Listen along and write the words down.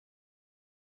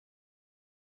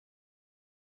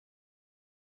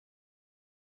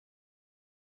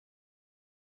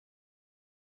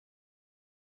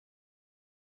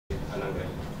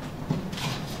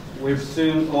we've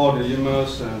seen all the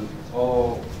emails and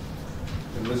all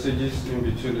the messages in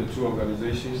between the two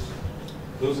organizations.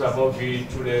 Nous avons vu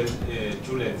tous les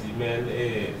emails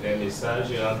et les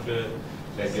messages entre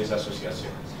les deux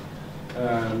associations.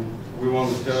 And we want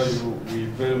to tell you we're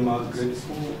very much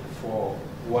grateful for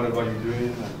whatever you're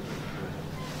doing.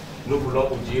 Nous voulons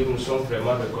vous dire nous sommes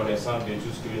vraiment reconnaissants de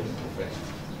tout ce que vous faites.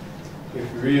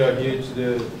 If we are here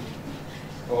today,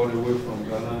 all the way from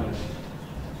Ghana,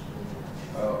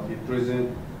 be present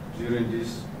during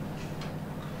this,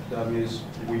 that means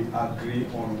we agree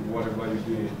on whatever you're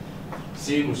doing.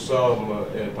 Si nous sommes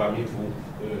parmi vous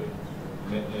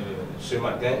ce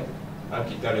matin, en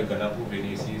quittant le Ghana pour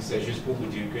venir ici, c'est juste pour vous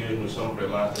dire que nous sommes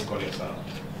vraiment reconnaissants.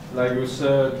 Like you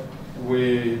said,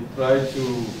 we try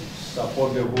to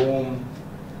support the home,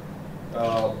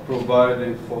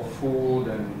 providing for food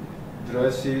and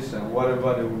dresses and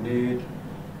whatever they will need,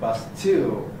 but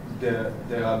still there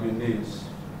have been needs.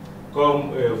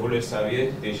 Comme vous le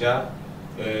saviez déjà,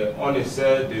 on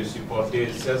essaie de supporter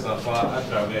ces enfants à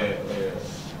travers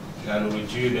la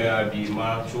nourriture, leur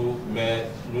habillement, tout, mais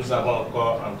nous avons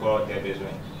encore des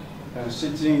besoins. And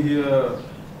sitting here,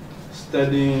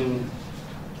 studying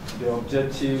the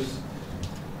objectives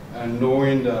and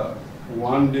knowing that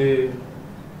one day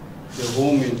the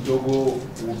home in Togo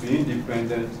will be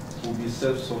independent, will be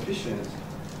self-sufficient,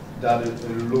 that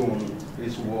alone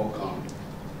is welcome.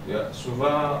 Yeah.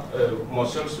 Souvent, mon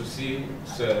seul souci,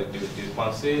 c'est de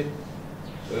penser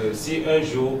si un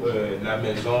jour la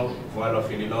maison voit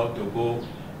l'orphelinat au Togo,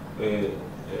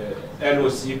 elle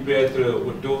aussi peut être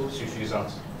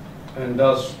autosuffisante. And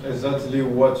that's exactly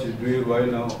what you're doing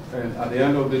right now. And at the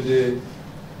end of the day,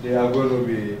 they are going to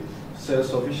be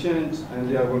self-sufficient and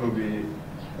they are going to be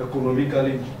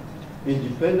economically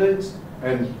independent,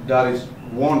 and that is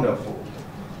wonderful.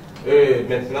 Et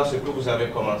maintenant, ce que vous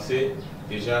avez commencé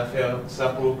déjà à faire, ça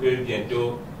pour que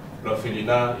bientôt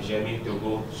l'orphelinat GMI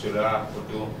Togo sera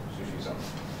autosuffisant.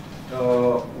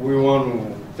 We want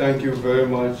to thank you very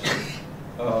much,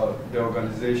 the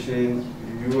organization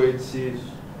UHC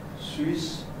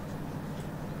Suisse.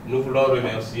 Nous voulons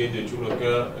remercier de tout le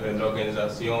cœur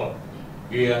l'organisation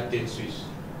UAT Suisse.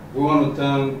 We want to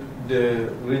thank the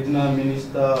regional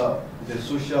minister, the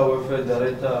social welfare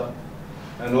director,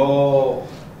 and all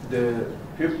the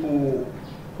people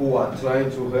who are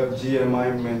trying to help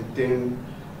GMI maintain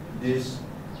this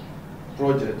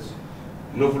project.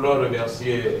 Nous voulons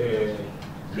remercier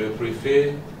le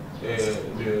préfet,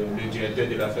 le directeur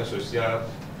de l'affaire sociale,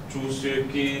 tous ceux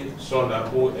qui sont là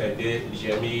pour aider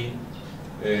GMI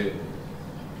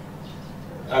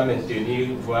à maintenir,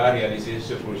 voire réaliser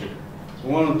ce projet.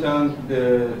 We want to thank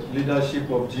the leadership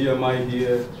of GMI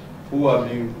here who have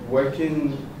been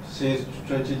working since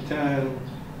 2010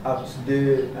 up to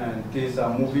date, and things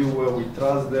are moving well. We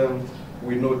trust them.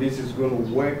 We know this is going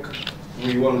to work.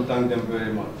 We want to thank them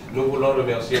very much. Nous voulons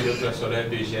remercier le personnel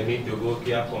de GMI Togo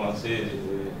qui a commencé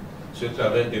ce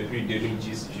travail depuis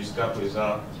 2010 jusqu'à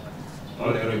présent.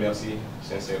 On les remercie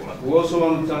sincèrement. We also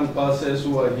want to thank pastors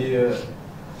who are here,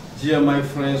 GMI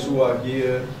friends who are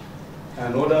here,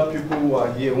 and other people who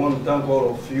are here. We want to thank all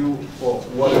of you for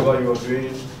whatever you are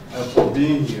doing and for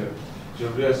being here. Je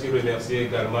voudrais aussi remercier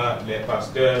également les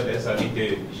pasteurs, les amis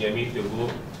de GMI Togo,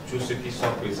 tous ceux qui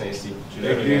sont présents ici. Je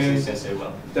les remercie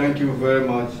sincèrement. Thank you very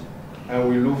much, and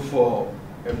we look for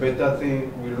a better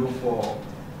thing. We look for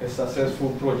a successful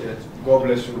project. God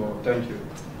bless you all. Thank you.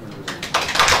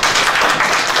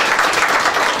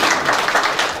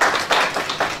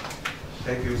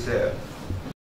 Thank you, sir.